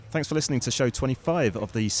Thanks for listening to show 25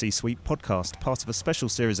 of the C-Suite podcast, part of a special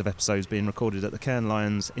series of episodes being recorded at the Cannes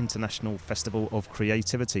Lions International Festival of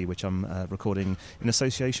Creativity, which I'm recording in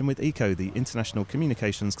association with ECO, the International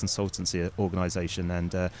Communications Consultancy Organisation.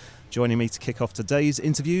 And joining me to kick off today's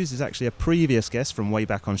interviews is actually a previous guest from way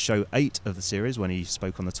back on show 8 of the series when he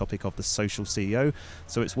spoke on the topic of the social CEO.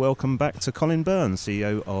 So it's welcome back to Colin Byrne,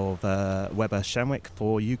 CEO of Weber Shandwick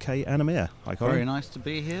for UK and EMEA. Hi, Colin. Very nice to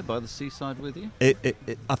be here by the seaside with you.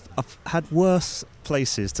 I've had worse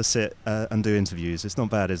places to sit and do interviews. It's not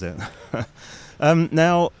bad, is it?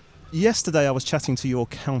 Now, yesterday I was chatting to your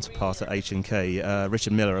counterpart at H&K,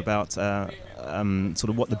 Richard Miller, about sort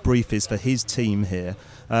of what the brief is for his team here.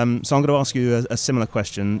 So I'm going to ask you a similar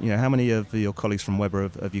question. You know, how many of your colleagues from Weber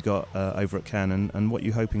have you got over at Cannes, and what are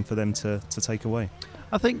you hoping for them to take away?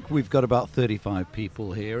 I think we've got about 35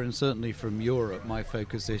 people here, and certainly from Europe, my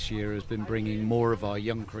focus this year has been bringing more of our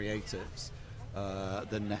young creatives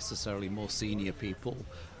than necessarily more senior people,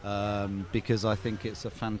 because I think it's a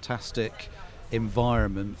fantastic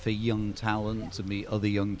environment for young talent to meet other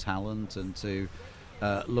young talent and to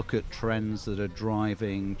look at trends that are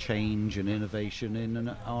driving change and innovation in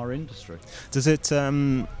our industry. Does it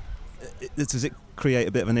create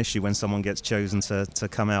a bit of an issue when someone gets chosen to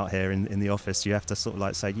come out here in the office? Do you have to sort of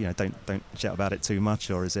like say, you know, don't chat about it too much,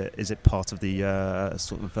 or is it part of the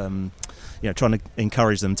sort of trying to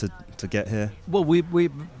encourage them to get here? Well,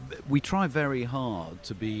 we try very hard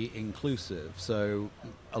to be inclusive. So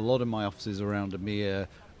a lot of my offices around EMEA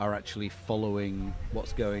are actually following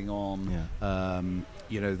what's going on. Yeah.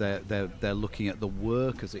 They're looking at the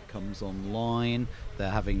work as it comes online. They're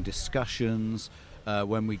having discussions.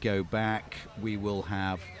 When we go back, we will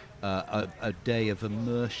have a day of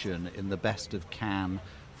immersion in the best of Cannes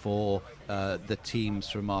for the teams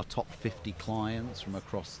from our top 50 clients from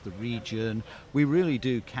across the region. We really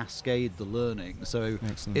do cascade the learning. So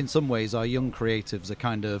excellent. In some ways, our young creatives are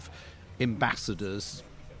kind of ambassadors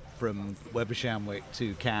from Weber Shandwick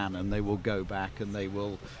to Cannes, and they will go back and they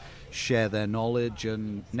will share their knowledge,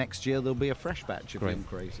 and next year there'll be a fresh batch of young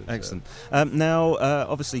creators. Excellent. Now,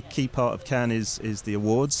 obviously, key part of Cannes is the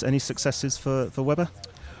awards. Any successes for Weber?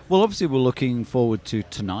 Well, obviously, we're looking forward to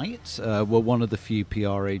tonight. We're one of the few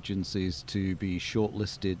PR agencies to be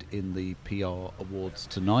shortlisted in the PR awards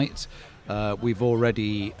tonight. We've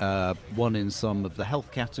already won in some of the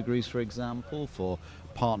health categories, for example, for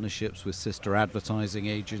partnerships with sister advertising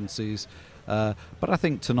agencies. But I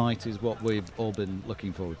think tonight is what we've all been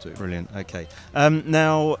looking forward to. Brilliant. Okay.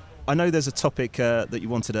 Now, I know there's a topic that you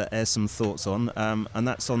wanted to air some thoughts on, and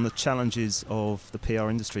that's on the challenges of the PR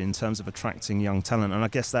industry in terms of attracting young talent. And I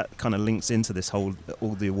guess that kind of links into this all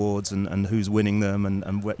the awards and who's winning them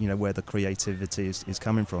and where the creativity is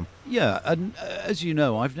coming from. Yeah, and as you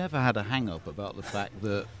know, I've never had a hang-up about the fact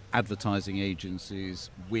that advertising agencies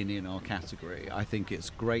win in our category. I think it's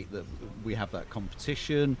great that we have that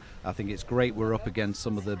competition. I think it's great we're up against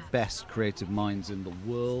some of the best creative minds in the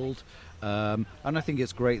world. And I think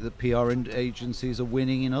it's great that PR agencies are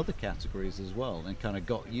winning in other categories as well and kind of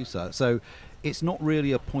got used to that. So it's not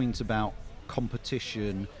really a point about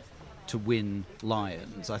competition to win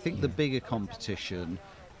Lions. I think the bigger competition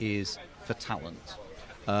is for talent.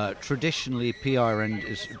 Traditionally,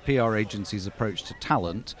 PR agencies' approach to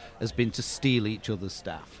talent has been to steal each other's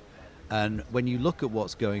staff. And when you look at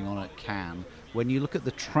what's going on at Cannes, when you look at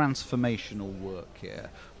the transformational work here,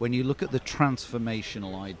 when you look at the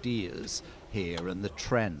transformational ideas here and the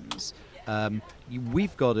trends,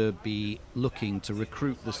 we've got to be looking to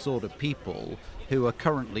recruit the sort of people who are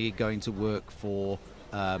currently going to work for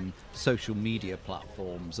social media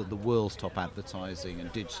platforms and the world's top advertising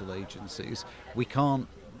and digital agencies. We can't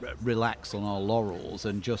relax on our laurels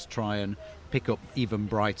and just try and pick up even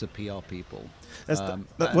brighter PR people. So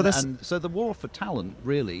the war for talent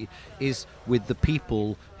really is with the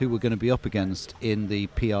people who we're going to be up against in the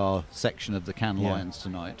PR section of the Cannes Lions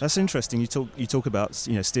tonight. That's interesting. You talk about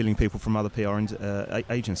stealing people from other PR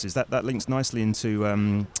agencies. That links nicely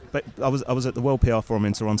into. But I was at the World PR Forum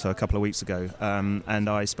in Toronto a couple of weeks ago, and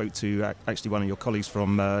I spoke to actually one of your colleagues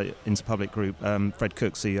from Interpublic Group, Fred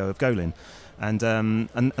Cook, CEO of Golin. And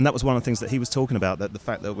that was one of the things that he was talking about, that the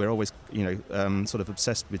fact that we're always, sort of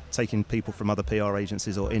obsessed with taking people from other PR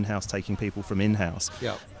agencies or in-house taking people from in-house.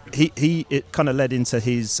 Yeah. It kind of led into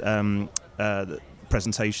his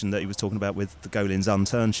presentation that he was talking about with the Golin's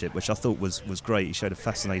internship, which I thought was great. He showed a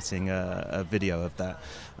fascinating video of that.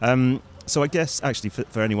 So I guess actually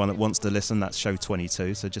for anyone that wants to listen, that's show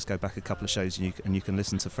 22. So just go back a couple of shows and you can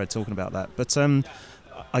listen to Fred talking about that. But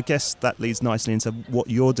I guess that leads nicely into what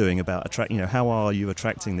you're doing about attracting. How are you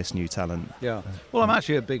attracting this new talent? Yeah. Well, I'm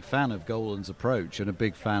actually a big fan of Golin's approach and a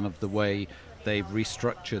big fan of the way They've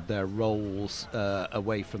restructured their roles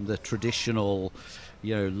away from the traditional,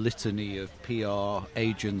 litany of PR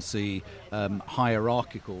agency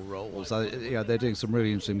hierarchical roles. They're doing some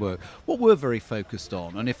really interesting work. What we're very focused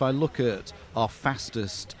on, and if I look at our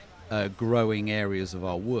fastest growing areas of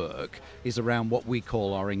our work, is around what we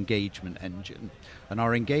call our engagement engine. And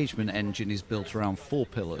our engagement engine is built around 4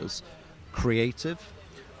 pillars. Creative,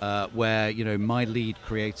 where my lead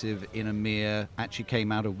creative in EMEA actually came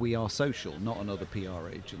out of We Are Social, not another PR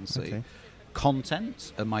agency. Okay.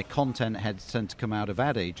 Content, and my content heads tend to come out of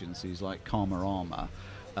ad agencies like Karma Armour.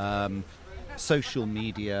 Social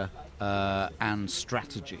media and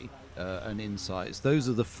strategy and insights. Those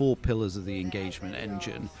are the 4 pillars of the engagement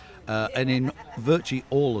engine. And in virtually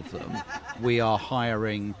all of them, we are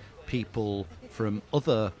hiring people from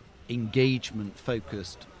other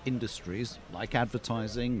engagement-focused industries like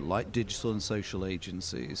advertising, like digital and social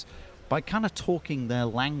agencies, by kind of talking their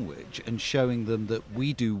language and showing them that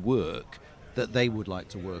we do work that they would like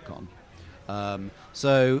to work on.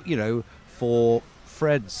 For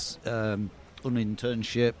Fred's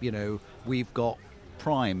internship, we've got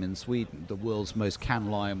Prime in Sweden, the world's most Cannes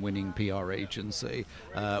Lion winning PR agency.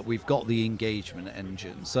 We've got the engagement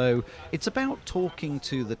engine. So it's about talking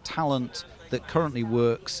to the talent that currently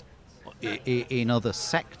works in other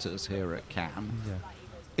sectors here at Cannes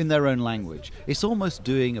in their own language. It's almost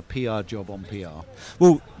doing a PR job on PR.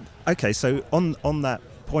 Well, okay, so on that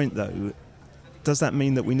point though, does that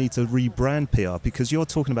mean that we need to rebrand PR? Because you're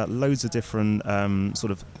talking about loads of different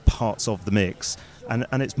sort of parts of the mix, and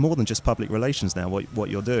it's more than just public relations now, what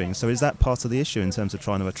you're doing. So is that part of the issue in terms of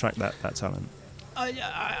trying to attract that talent?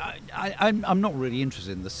 I'm not really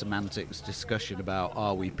interested in the semantics discussion about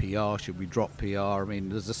are we PR, should we drop PR. I mean,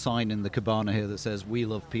 there's a sign in the cabana here that says we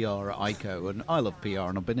love PR at ICO, and I love PR,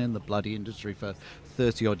 and I've been in the bloody industry for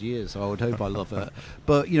 30 odd years, so I would hope I love it.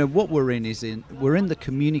 But what we're in the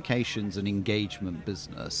communications and engagement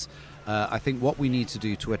business. I think what we need to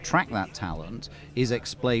do to attract that talent is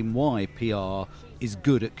explain why PR is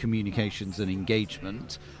good at communications and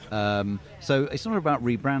engagement. So it's not about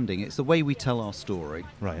rebranding, it's the way we tell our story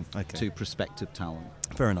to prospective talent.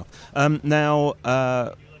 Fair enough. Now,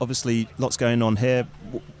 obviously, lots going on here.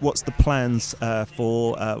 What's the plans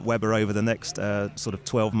for Weber over the next sort of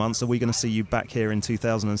 12 months? Are we going to see you back here in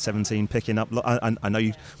 2017 picking up? I know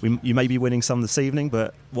you may be winning some this evening,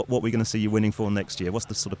 but what are we going to see you winning for next year? What's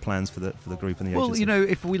the sort of plans for the group and the agency? Well,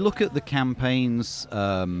 if we look at the campaigns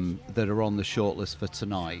that are on the shortlist for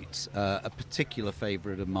tonight, a particular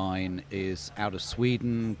favourite of mine is out of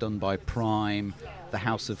Sweden, done by Prime, The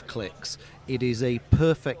House of Clicks. It is a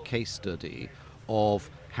perfect case study of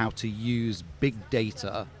how to use big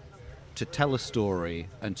data to tell a story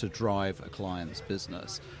and to drive a client's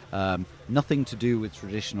business. Nothing to do with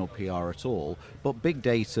traditional PR at all, but big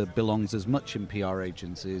data belongs as much in PR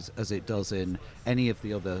agencies as it does in any of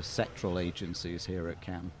the other sectoral agencies here at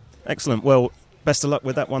Cannes. Excellent. Well, best of luck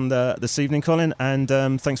with that one this evening, Colin, and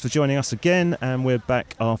thanks for joining us again, and we're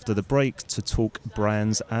back after the break to talk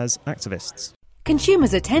brands as activists.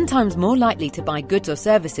 Consumers are 10 times more likely to buy goods or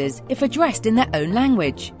services if addressed in their own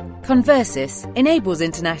language. Conversis enables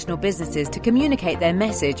international businesses to communicate their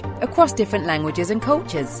message across different languages and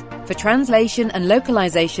cultures. For translation and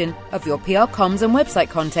localization of your PR comms and website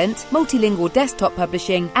content, multilingual desktop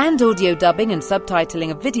publishing, and audio dubbing and subtitling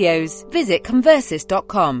of videos, visit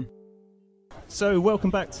conversis.com. So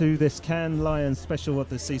welcome back to this Cannes Lions special of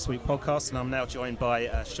the C-Suite podcast, and I'm now joined by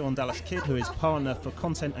DallasKidd, who is partner for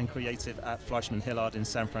content and creative at FleishmanHillard in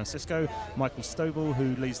San Francisco, Michael Stovall,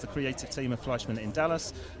 who leads the creative team of Fleischman in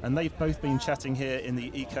Dallas, and they've both been chatting here in the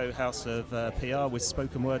Eco House of PR with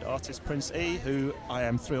spoken word artist Prince E, who I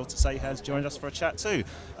am thrilled to say has joined us for a chat too.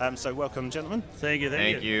 So welcome, gentlemen. Thank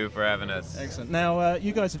you for having us. Excellent. Now,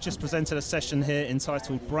 you guys have just presented a session here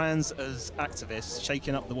entitled Brands as Activists,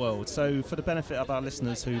 Shaking Up the World. So for the benefit of our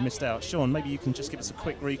listeners who missed out, Sean, maybe you can just give us a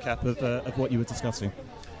quick recap of what you were discussing.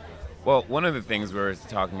 Well, one of the things we're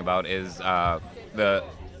talking about is the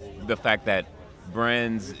fact that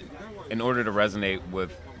brands, in order to resonate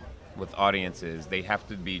with audiences, they have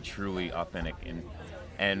to be truly authentic.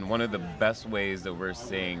 And one of the best ways that we're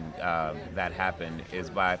seeing that happen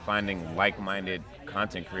is by finding like-minded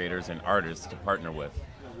content creators and artists to partner with.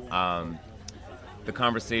 The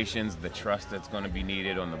conversations, the trust that's going to be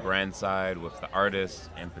needed on the brand side with the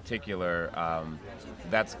artists in particular,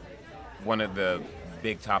 that's one of the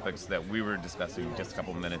big topics that we were discussing just a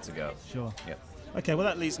couple of minutes ago. Sure. Yep. Okay, well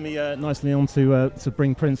that leads me nicely on to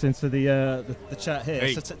bring Prince into the chat here.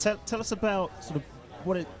 Hey. So tell us about sort of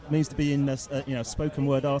what it means to be in a spoken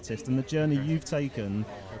word artist and the journey you've taken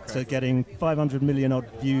to getting 500 million odd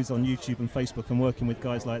views on YouTube and Facebook and working with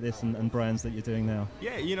guys like this and brands that you're doing now.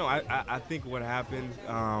 Yeah, I think what happened,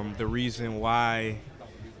 the reason why,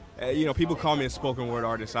 people call me a spoken word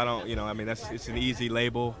artist. I don't, it's an easy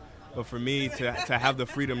label, but for me to have the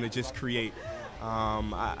freedom to just create,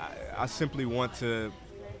 I simply want to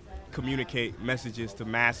communicate messages to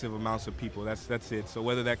massive amounts of people. That's it. So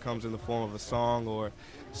whether that comes in the form of a song or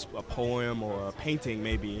a poem or a painting,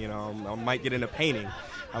 maybe, I might get into painting.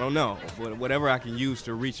 I don't know. But whatever I can use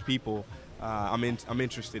to reach people, I'm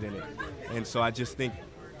interested in it. And so I just think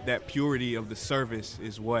that purity of the service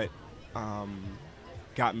is what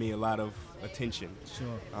got me a lot of attention.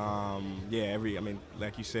 Sure.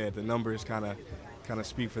 Like you said, the numbers kind of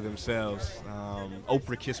speak for themselves.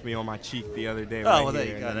 Oprah kissed me on my cheek the other day. Oh, well, there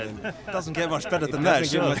you go. It doesn't get much better than that. It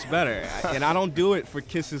doesn't get much better. And I don't do it for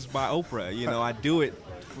kisses by Oprah. I do it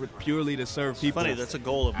purely to serve people. Funny, that's a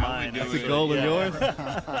goal of mine. That's a goal of yours?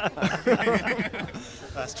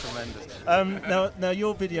 That's tremendous. Now,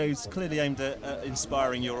 your video's clearly aimed at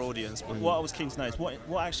inspiring your audience, but what I was keen to know is what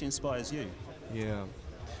actually inspires you?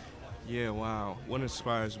 Yeah, wow. What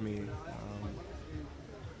inspires me?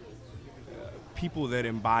 People that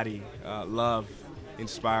embody love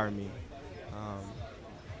inspire me.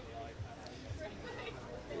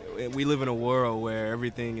 We live in a world where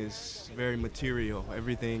everything is very material.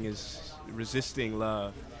 Everything is resisting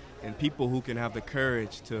love. And people who can have the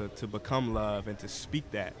courage to become love and to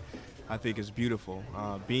speak that, I think is beautiful.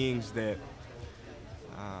 Beings that,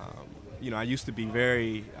 I used to be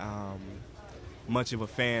very much of a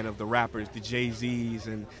fan of the rappers, the Jay-Z's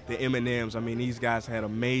and the Eminems. These guys had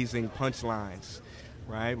amazing punchlines,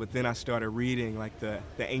 right? But then I started reading like the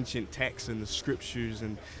ancient texts and the scriptures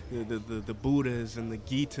and the Buddhas and the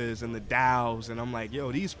Gitas and the Taos, and I'm like,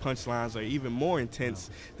 these punchlines are even more intense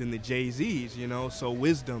than the Jay-Z's, So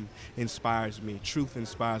wisdom inspires me, truth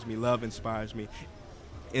inspires me, love inspires me,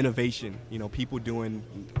 innovation, people doing,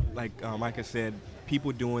 like I said,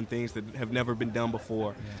 people doing things that have never been done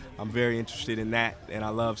before. Yeah. I'm very interested in that, and I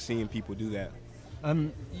love seeing people do that.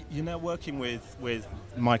 You're now working with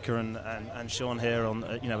Micah and Sean here on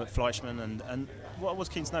at Fleischmann, and what I was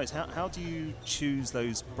keen to know is how do you choose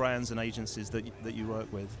those brands and agencies that you work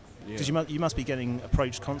with? Because you must be getting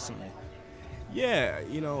approached constantly. Yeah,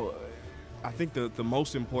 I think the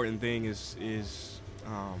most important thing is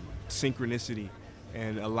synchronicity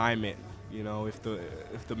and alignment. If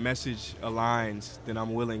the message aligns, then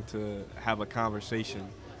I'm willing to have a conversation.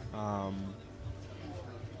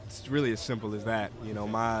 It's really as simple as that.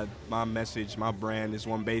 My message, my brand is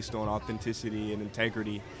one based on authenticity and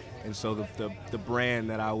integrity, and so the brand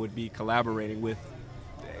that I would be collaborating with,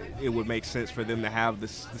 it would make sense for them to have the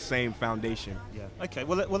same foundation. Yeah. Okay.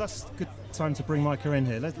 Well, that's a good time to bring Micah in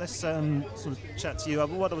here. Let's sort of chat to you.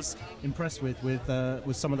 What I was impressed with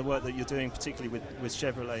some of the work that you're doing, particularly with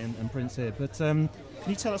Chevrolet and Prince here. But can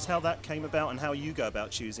you tell us how that came about and how you go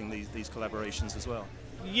about choosing these collaborations as well?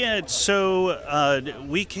 Yeah, so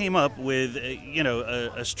we came up with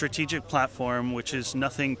a strategic platform, which is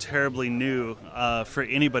nothing terribly new for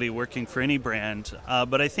anybody working for any brand.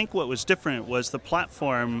 But I think what was different was the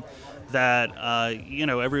platform that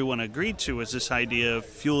everyone agreed to was this idea of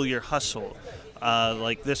fuel your hustle.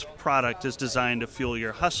 Like this product is designed to fuel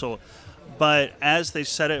your hustle. But as they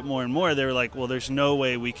said it more and more, they were like, well, there's no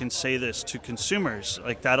way we can say this to consumers.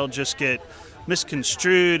 Like that'll just get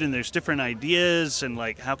misconstrued, and there's different ideas, and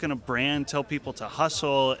like how can a brand tell people to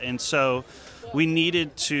hustle? And so we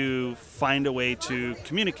needed to find a way to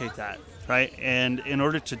communicate that, right? And in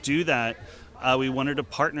order to do that, we wanted to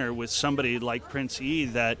partner with somebody like Prince E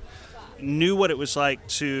that knew what it was like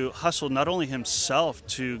to hustle not only himself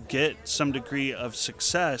to get some degree of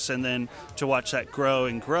success and then to watch that grow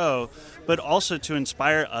and grow, but also to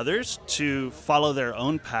inspire others to follow their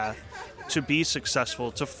own path, to be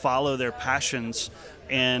successful, to follow their passions,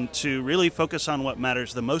 and to really focus on what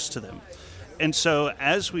matters the most to them. And so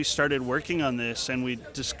as we started working on this and we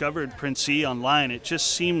discovered Prince E online, it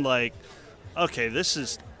just seemed like, okay, this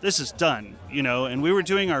is done, and we were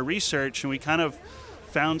doing our research and we kind of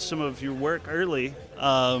found some of your work early.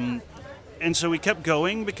 And so we kept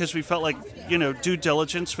going because we felt like, due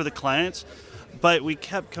diligence for the clients, but we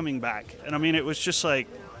kept coming back. And it was just like,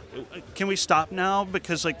 can we stop now?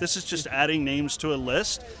 Because this is just adding names to a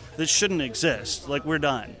list that shouldn't exist. We're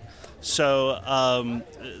done. So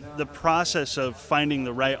the process of finding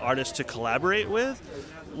the right artist to collaborate with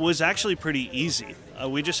was actually pretty easy.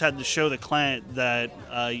 We just had to show the client that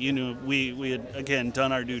we had again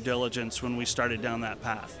done our due diligence when we started down that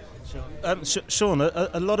path. Sean,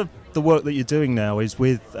 a lot of the work that you're doing now is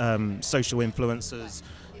with social influencers,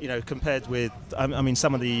 compared with, I mean,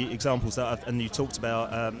 some of the examples that and you talked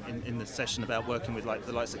about in the session about working with like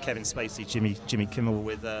the likes of Kevin Spacey, Jimmy Kimmel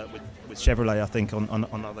with Chevrolet, I think,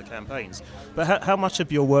 on other campaigns. But how much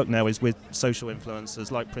of your work now is with social influencers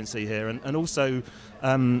like Prince E here, and also,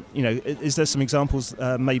 is there some examples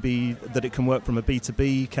maybe that it can work from a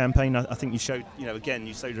B2B campaign? I think you showed,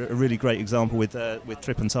 you showed a really great example with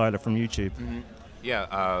Trip and Tyler from YouTube. Mm-hmm.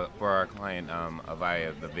 Yeah, for our client,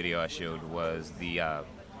 Avaya, the video I showed was the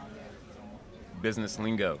business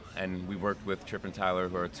lingo, and we worked with Trip and Tyler,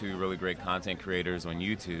 who are two really great content creators on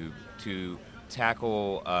YouTube, to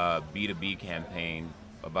tackle a B2B campaign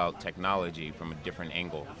about technology from a different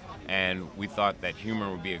angle. And we thought that humor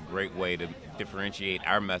would be a great way to differentiate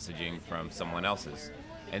our messaging from someone else's.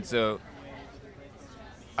 And so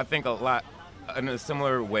I think a lot, in a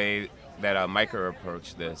similar way that Micah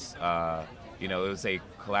approached this, it was a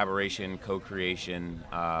collaboration, co-creation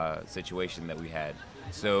situation that we had.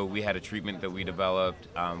 So we had a treatment that we developed.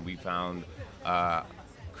 We found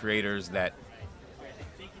creators that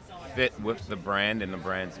fit with the brand and the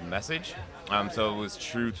brand's message. So it was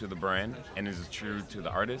true to the brand and it was true to the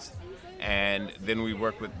artist. And then we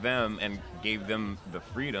worked with them and gave them the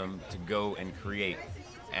freedom to go and create.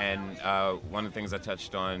 And one of the things I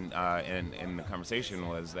touched on in the conversation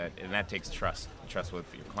was that, and that takes trust. Trust with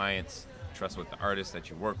your clients, trust with the artists that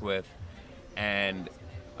you work with. And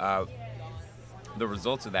the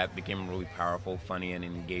results of that became a really powerful, funny, and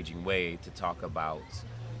engaging way to talk about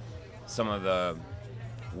some of the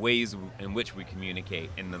ways in which we communicate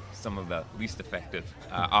in some of the least effective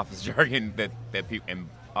office jargon that people, and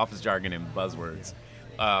office jargon and buzzwords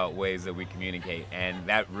ways that we communicate, and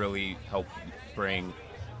that really helped bring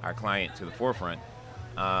our client to the forefront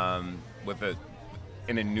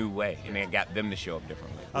in a new way, and it got them to show up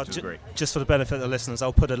differently, which is great. Just for the benefit of the listeners,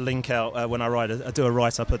 I'll put a link out when I do a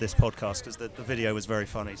write-up of this podcast, because the video was very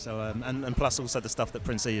funny. So and plus also the stuff that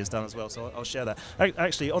Prince E has done as well. So I'll share that.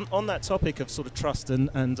 Actually, on that topic of sort of trust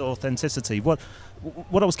and authenticity, what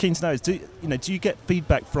I was keen to know is, do you get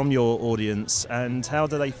feedback from your audience, and how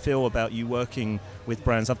do they feel about you working with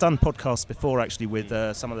brands? I've done podcasts before actually with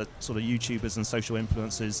some of the sort of YouTubers and social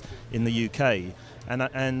influencers in the UK.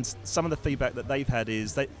 And some of the feedback that they've had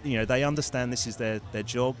is that they understand this is their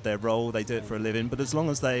job, their role, they do it for a living, but as long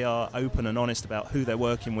as they are open and honest about who they're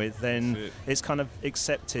working with, then it's kind of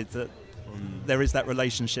accepted that there is that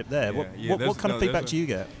relationship there. What kind of feedback do you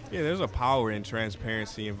get? Yeah, there's a power in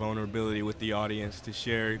transparency and vulnerability with the audience to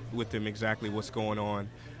share with them exactly what's going on.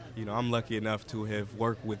 I'm lucky enough to have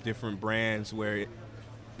worked with different brands where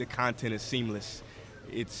the content is seamless.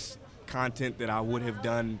 It's content that I would have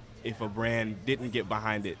done if a brand didn't get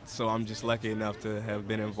behind it. So I'm just lucky enough to have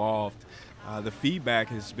been involved. The feedback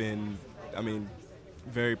has been,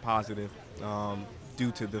 very positive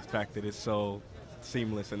due to the fact that it's so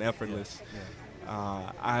seamless and effortless.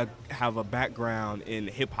 I have a background in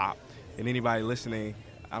hip-hop, and anybody listening,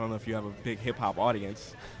 I don't know if you have a big hip-hop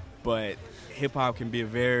audience, but hip-hop can be a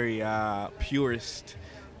very purist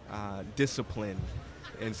discipline.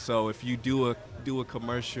 And so if you do a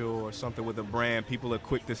commercial or something with a brand, people are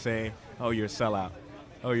quick to say, "Oh, you're a sellout.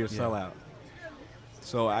 Oh, you're a sellout."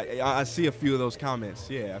 So I see a few of those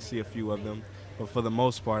comments. Yeah, I see a few of them. But for the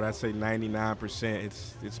most part, I'd say 99%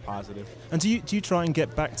 it's positive. And do you try and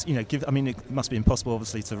get back to, it must be impossible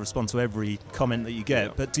obviously to respond to every comment that you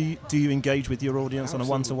get, but do you engage with your audience on a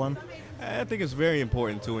one-to-one? I think it's very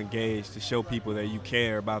important to engage, to show people that you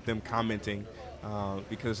care about them commenting,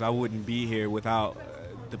 because I wouldn't be here without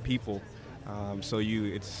the people.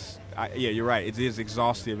 You're right. It is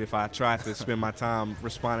exhaustive if I try to spend my time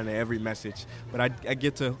responding to every message, but I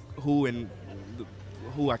get to who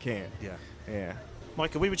I can. Yeah.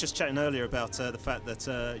 Micah, we were just chatting earlier about the fact that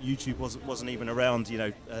YouTube wasn't even around,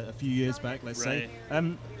 a few years back, let's say.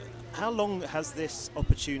 How long has this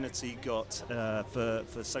opportunity got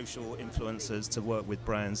for social influencers to work with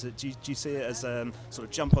brands? Do you see it as sort of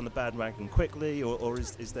jump on the bandwagon quickly, or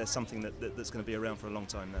is there something that's going to be around for a long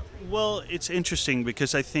time now? Well, it's interesting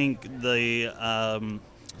because I think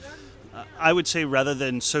I would say rather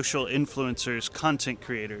than social influencers, content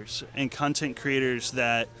creators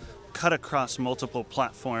that cut across multiple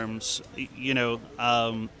platforms,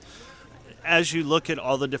 as you look at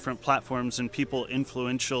all the different platforms and people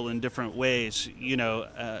influential in different ways,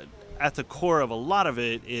 at the core of a lot of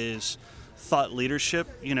it is thought leadership.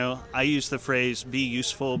 I use the phrase, be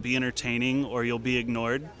useful, be entertaining, or you'll be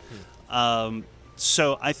ignored.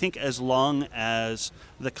 So I think as long as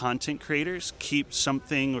the content creators keep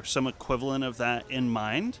something or some equivalent of that in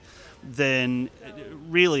mind, then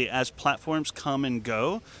really, as platforms come and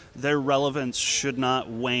go, their relevance should not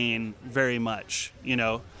wane very much.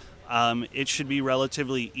 It should be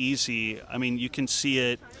relatively easy. I mean, you can see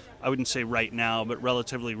it, I wouldn't say right now, but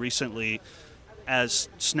relatively recently, as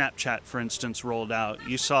Snapchat, for instance, rolled out.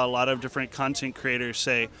 You saw a lot of different content creators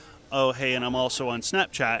say, oh, hey, and I'm also on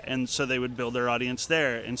Snapchat, and so they would build their audience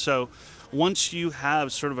there. And so once you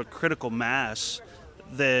have sort of a critical mass,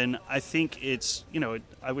 then I think it's,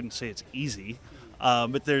 I wouldn't say it's easy,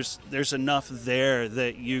 but there's enough there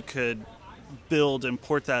that you could build and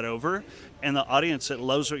port that over, and the audience that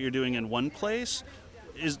loves what you're doing in one place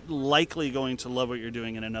is likely going to love what you're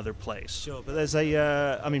doing in another place. Sure, but there's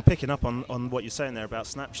picking up on what you're saying there about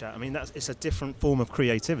Snapchat, I mean, it's a different form of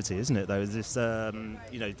creativity, isn't it, though? This,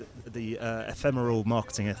 the ephemeral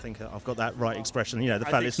marketing, I think I've got that right expression, the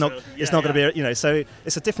fact it's not going to be, so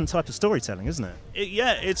it's a different type of storytelling, isn't it?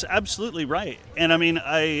 It's absolutely right. And I mean,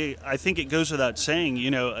 I think it goes without saying,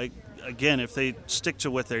 again, if they stick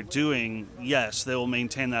to what they're doing, yes, they will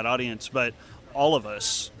maintain that audience, but all of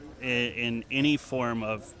us, in any form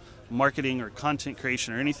of marketing or content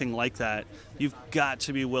creation or anything like that, you've got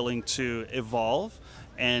to be willing to evolve.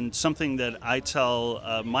 And something that I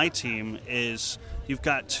tell my team is you've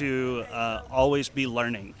got to always be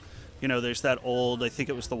learning. There's that old, I think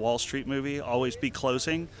it was the Wall Street movie, always be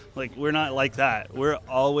closing. Like, we're not like that. We're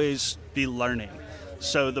always be learning.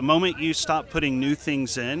 So the moment you stop putting new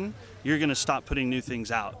things in, you're going to stop putting new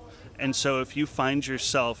things out. And so if you find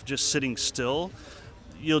yourself just sitting still,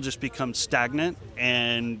 you'll just become stagnant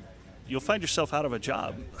and you'll find yourself out of a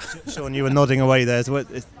job. Sean, you were nodding away there.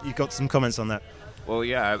 You got some comments on that? Well,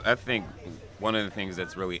 yeah, I think one of the things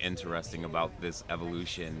that's really interesting about this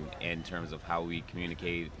evolution in terms of how we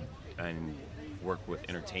communicate and work with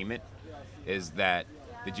entertainment is that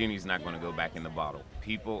the genie's not going to go back in the bottle.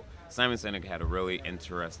 Simon Sinek had a really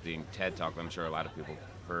interesting TED Talk. I'm sure a lot of people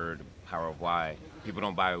heard Power of Why. People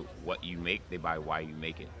don't buy what you make, they buy why you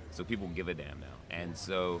make it. So people give a damn now. And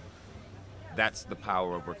so that's the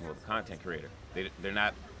power of working with a content creator. They're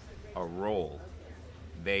not a role.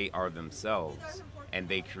 They are themselves, and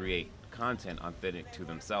they create content authentic to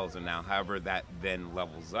themselves. And now, however that then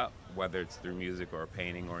levels up, whether it's through music or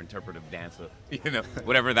painting or interpretive dance,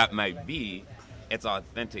 whatever that might be, it's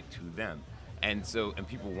authentic to them. And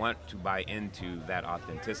people want to buy into that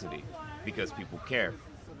authenticity because people care.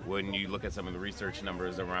 When you look at some of the research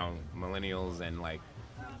numbers around millennials and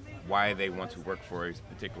why they want to work for a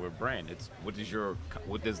particular brand, it's what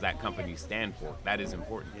does that company stand for? That is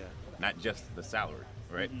important, not just the salary,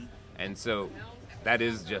 right? Mm-hmm. And so that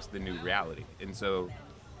is just the new reality. And so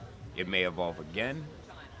it may evolve again,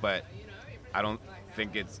 but I don't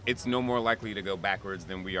think it's no more likely to go backwards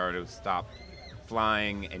than we are to stop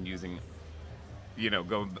flying and using,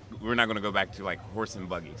 we're not going to go back to horse and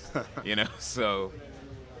buggies, so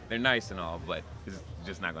they're nice and all, but it's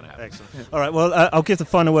just not going to happen. Excellent. All right, well, I'll give the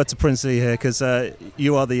final word to Prince E here because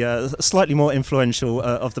you are the slightly more influential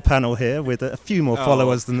of the panel here with a few more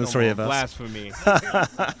followers than the three of us. Blasphemy.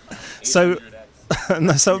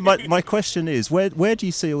 So my question is, where do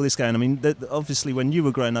you see all this going? I mean, obviously, when you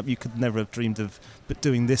were growing up, you could never have dreamed of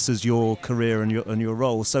doing this as your career and your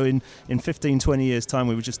role. So in 15, 20 years' time,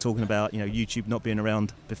 we were just talking about YouTube not being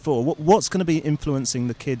around before. What's going to be influencing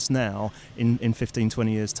the kids now in 15,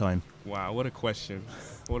 20 years' time? Wow, what a question.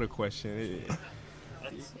 What a question.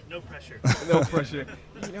 No pressure. No pressure.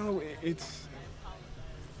 It's...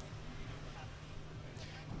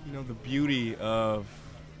 the beauty of...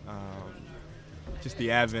 just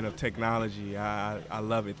the advent of technology, I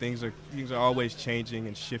love it. Things are always changing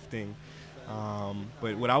and shifting,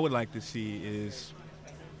 but what I would like to see is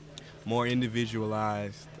more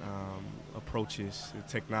individualized approaches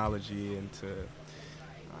to technology and to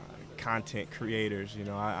content creators.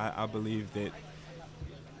 I believe that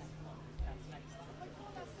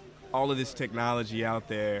all of this technology out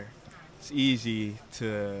there, it's easy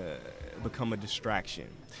to become a distraction.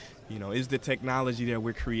 Is the technology that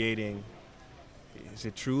we're creating, is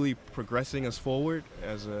it truly progressing us forward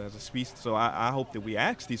as a species? So I hope that we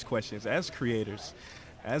ask these questions as creators,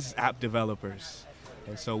 as app developers,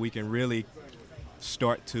 and so we can really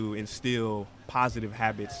start to instill positive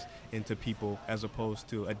habits into people as opposed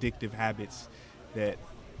to addictive habits that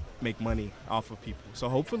make money off of people. So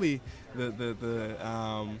hopefully the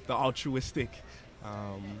altruistic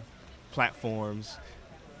platforms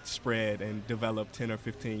spread and develop 10 or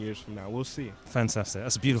 15 years from now. We'll see. Fantastic.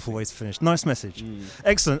 That's a beautiful way to finish. Nice message.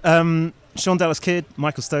 Excellent. Sean DallasKidd,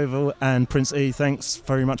 Michael Stovall and Prince E, thanks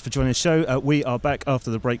very much for joining the show. We are back after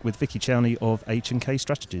the break with Vikki Chowney of H&K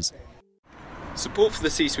Strategies. Support for the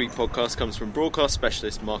C-Suite podcast comes from broadcast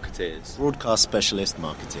specialist marketeers. Broadcast specialist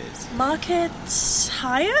marketeers. Market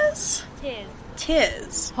hires?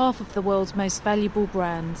 Tiers. Half of the world's most valuable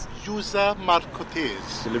brands. User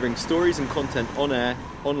marketeers. Delivering stories and content on air,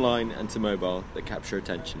 online and to mobile that capture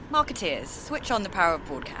attention. Marketeers. Switch on the power of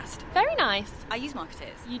broadcast. Very nice. I use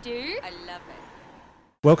Marketeers. You do? I love it.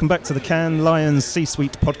 Welcome back to the Cannes Lions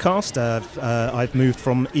C-Suite podcast. I've moved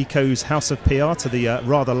from Eco's House of PR to the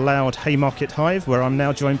rather loud Haymarket Hive, where I'm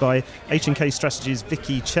now joined by H&K Strategy's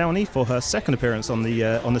Vikki Chowney for her second appearance on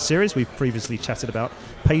the series. We've previously chatted about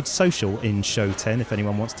paid social in show 10, if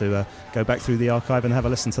anyone wants to go back through the archive and have a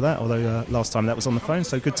listen to that, although last time that was on the phone,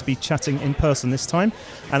 so good to be chatting in person this time.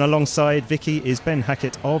 And alongside Vikki is Ben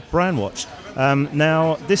Hackett of Brandwatch.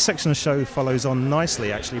 Now, this section of the show follows on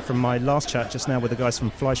nicely, actually, from my last chat just now with the guys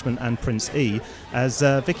from Fleischmann and Prince E, as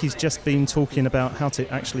Vikki's just been talking about how to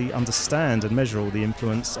actually understand and measure all the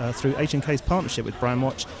influence through H&K's partnership with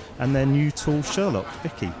Brandwatch and their new tool, Sherlock.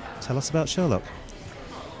 Vikki, tell us about Sherlock.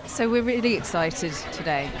 So we're really excited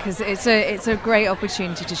today because it's a great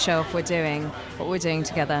opportunity to show off what we're doing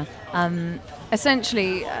together.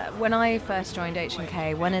 Essentially, when I first joined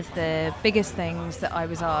H&K, one of the biggest things that I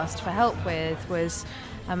was asked for help with was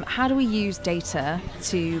how do we use data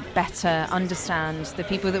to better understand the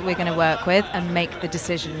people that we're going to work with and make the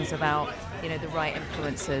decisions about the right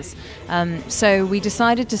influencers. So we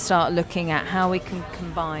decided to start looking at how we can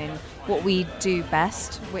combine what we do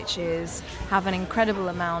best, which is have an incredible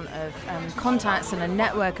amount of contacts and a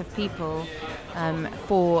network of people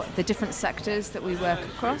for the different sectors that we work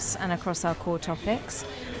across and across our core topics,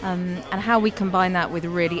 and how we combine that with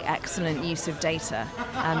really excellent use of data.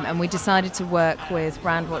 And we decided to work with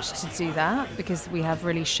Brandwatch to do that because we have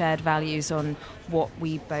really shared values on what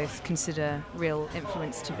we both consider real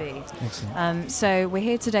influence to be. So we're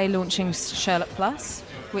here today launching Sherlock Plus,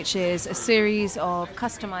 which is a series of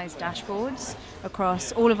customized dashboards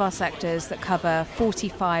across all of our sectors that cover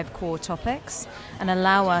 45 core topics and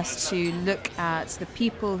allow us to look at the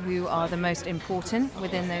people who are the most important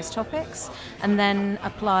within those topics and then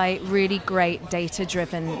apply really great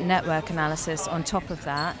data-driven network analysis on top of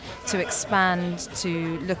that to expand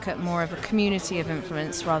to look at more of a community of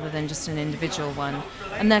influence rather than just an individual one.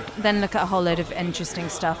 And then look at a whole load of interesting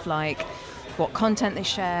stuff like what content they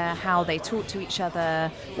share, how they talk to each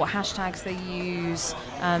other, what hashtags they use,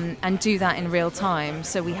 and do that in real time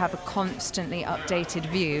so we have a constantly updated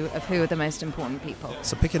view of who are the most important people.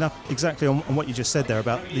 So picking up exactly on what you just said there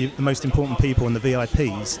about the most important people and the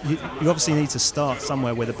VIPs, you obviously need to start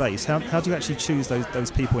somewhere with a base. How do you actually choose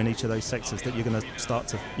those people in each of those sectors that you're going to start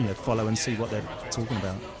to follow and see what they're talking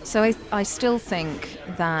about? So I still think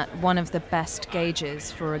that one of the best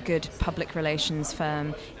gauges for a good public relations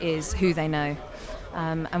firm is who they know.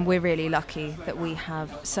 And we're really lucky that we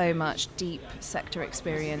have so much deep sector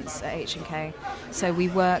experience at H&K. So we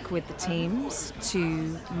work with the teams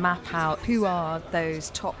to map out who are those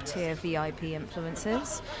top-tier VIP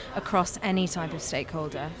influencers across any type of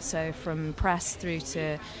stakeholder. So from press through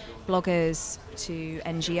to bloggers to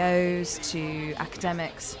NGOs to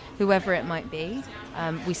academics, whoever it might be,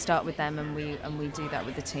 we start with them and we do that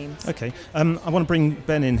with the teams. Okay, I want to bring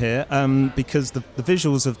Ben in here because the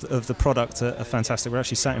visuals of the product are fantastic. We're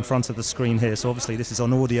actually sat in front of the screen here, so obviously this is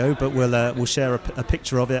on audio, but we'll share a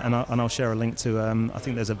picture of it and I'll share a link to. I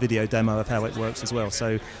think there's a video demo of how it works as well.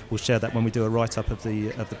 So we'll share that when we do a write-up of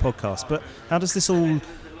the podcast. But how does this all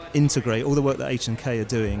integrate, all the work that H&K are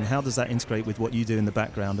doing? How does that integrate with what you do in the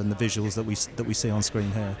background and the visuals that we see on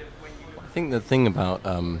screen here? I think the thing about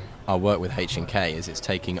our work with H&K is it's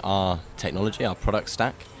taking our technology, our product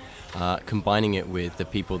stack, combining it with the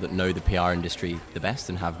people that know the PR industry the best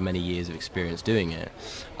and have many years of experience doing it,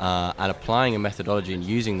 and applying a methodology and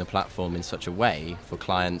using the platform in such a way for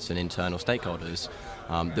clients and internal stakeholders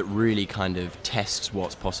that really kind of tests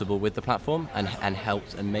what's possible with the platform and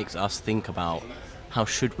helps and makes us think about how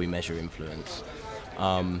should we measure influence.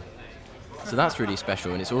 So that's really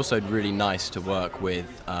special, and it's also really nice to work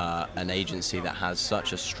with an agency that has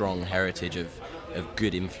such a strong heritage of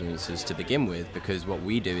good influencers to begin with, because what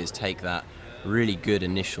we do is take that really good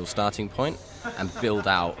initial starting point and build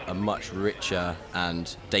out a much richer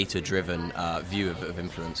and data-driven view of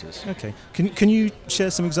influencers. Okay. Can you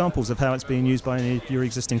share some examples of how it's being used by any of your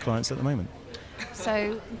existing clients at the moment?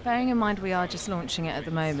 So, bearing in mind we are just launching it at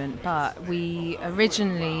the moment, but we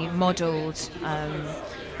originally modelled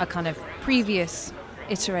a kind of previous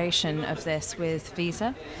iteration of this with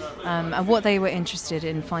Visa, and what they were interested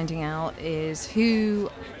in finding out is who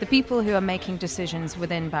the people who are making decisions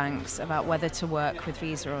within banks about whether to work with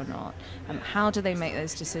Visa or not, how do they make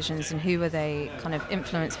those decisions and who are they kind of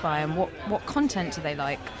influenced by and what content do they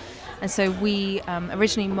like. And so we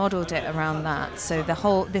originally modelled it around that. So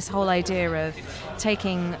this whole idea of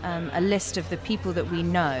taking a list of the people that we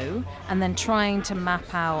know and then trying to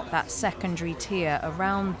map out that secondary tier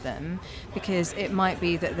around them, because it might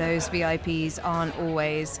be that those VIPs aren't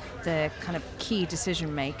always the kind of key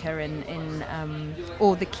decision maker in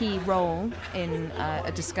or the key role in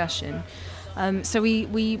a discussion. So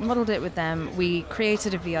we modelled it with them, we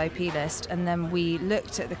created a VIP list, and then we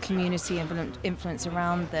looked at the community influence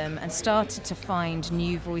around them and started to find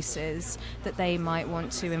new voices that they might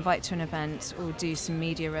want to invite to an event or do some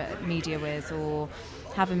media with, or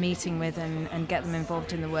have a meeting with and get them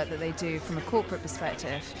involved in the work that they do from a corporate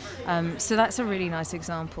perspective. So that's a really nice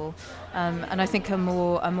example. And I think a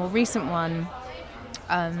more recent one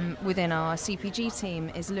within our CPG team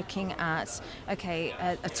is looking at,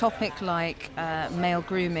 a topic like male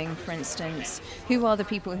grooming, for instance. Who are the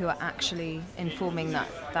people who are actually informing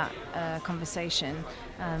that conversation?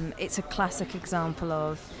 It's a classic example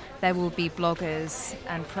of there will be bloggers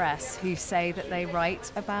and press who say that they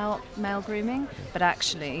write about male grooming, but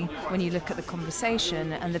actually, when you look at the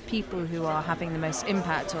conversation and the people who are having the most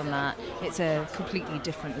impact on that, it's a completely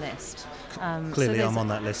different list. Clearly, I'm on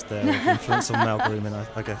that list there. Influence on male grooming,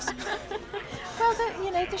 I guess. Well,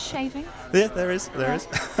 the shaving. Yeah, there is.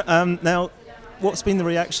 Now, what's been the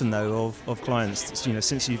reaction though of clients?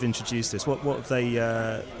 Since you've introduced this, what have they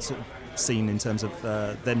sort of seen in terms of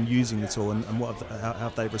them using the tool, and how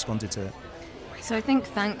have they responded to it? So I think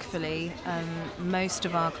thankfully most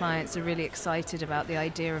of our clients are really excited about the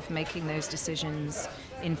idea of making those decisions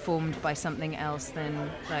informed by something else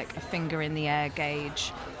than like a finger in the air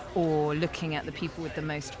gauge, or looking at the people with the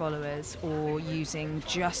most followers, or using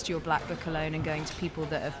just your black book alone and going to people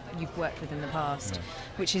that you've worked with in the past,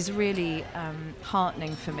 which is really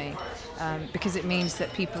heartening for me, because it means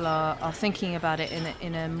that people are thinking about it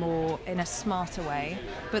in a smarter way,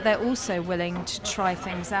 but they're also willing to try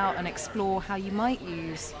things out and explore how you might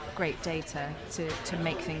use great data to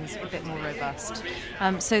make things a bit more robust.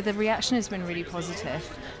 So the reaction has been really positive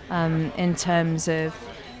in terms of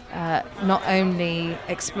not only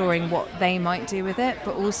exploring what they might do with it,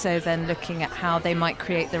 but also then looking at how they might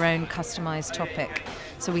create their own customized topic.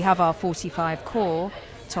 So we have our 45 core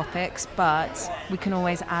topics, but we can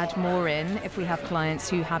always add more in if we have clients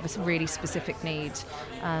who have a really specific need.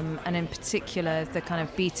 And in particular, the kind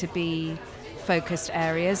of B2B focused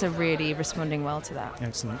areas are really responding well to that.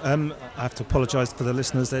 Excellent. I have to apologise for the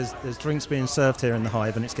listeners. There's drinks being served here in the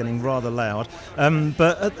Hive, and it's getting rather loud.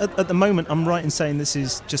 But at the moment, I'm right in saying this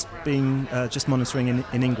is just being just monitoring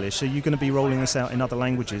in English. Are you going to be rolling this out in other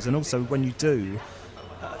languages? And also, when you do,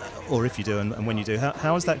 or if you do, and when you do,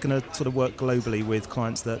 how is that going to sort of work globally with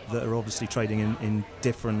clients that are obviously trading in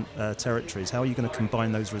different territories? How are you going to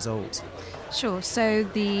combine those results? Sure. So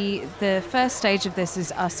the first stage of this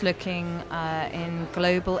is us looking in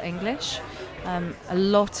global English. A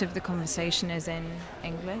lot of the conversation is in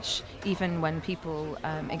English, even when people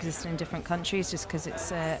exist in different countries, just because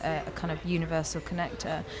it's a kind of universal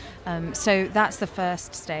connector. So that's the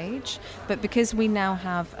first stage. But because we now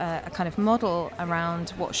have a kind of model around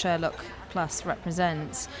what Sherlock Plus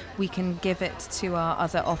represents, we can give it to our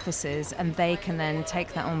other offices, and they can then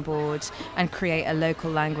take that on board and create a local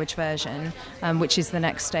language version, which is the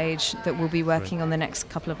next stage that we'll be working on the next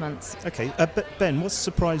couple of months. Okay, but Ben, what's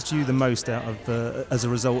surprised you the most out of as a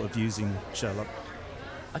result of using Sherlock?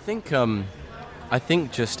 I think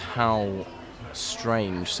just how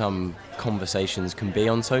strange some conversations can be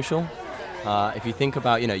on social. If you think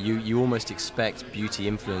about, you almost expect beauty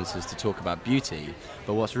influencers to talk about beauty,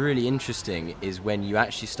 but what's really interesting is when you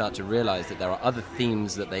actually start to realize that there are other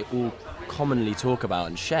themes that they all commonly talk about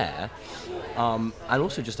and share, and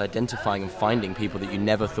also just identifying and finding people that you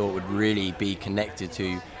never thought would really be connected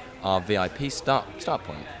to our VIP start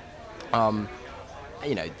point.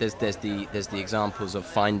 There's the examples of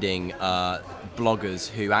finding bloggers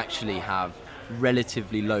who actually have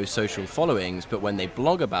relatively low social followings, but when they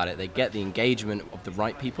blog about it, they get the engagement of the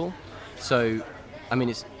right people. So,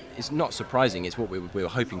 it's not surprising. It's what we were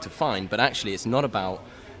hoping to find, but actually, it's not about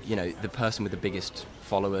the person with the biggest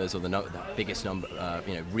followers or the biggest number,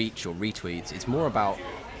 reach or retweets. It's more about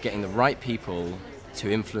getting the right people to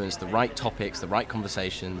influence the right topics, the right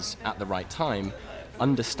conversations at the right time,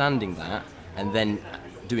 understanding that, and then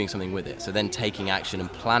doing something with it. So then taking action and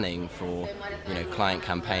planning for client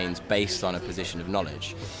campaigns based on a position of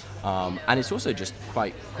knowledge. And it's also just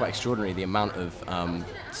quite extraordinary the amount of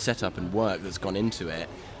setup and work that's gone into it.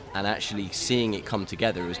 and actually seeing it come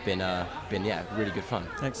together has been really good fun.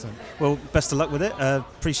 Excellent. Well, best of luck with it.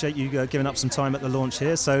 Appreciate you giving up some time at the launch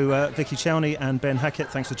here. So Vikki Chowney and Ben Hackett,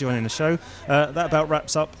 thanks for joining the show. That about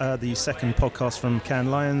wraps up the second podcast from Cannes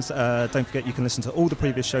Lions. Don't forget you can listen to all the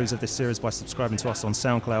previous shows of this series by subscribing to us on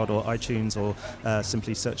SoundCloud or iTunes, or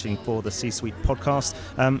simply searching for the C-Suite podcast.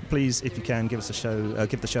 Please, if you can, give the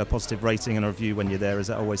show a positive rating and a review when you're there, as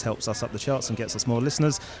that always helps us up the charts and gets us more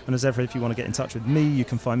listeners. And as ever, if you want to get in touch with me, you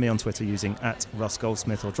can find me on Twitter using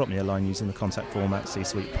 @RussGoldsmith, or drop me a line using the contact form at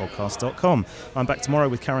csuitepodcast.com. I'm back tomorrow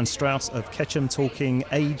with Karen Strauss of Ketchum talking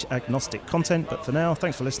age-agnostic content, but for now,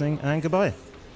 thanks for listening and goodbye.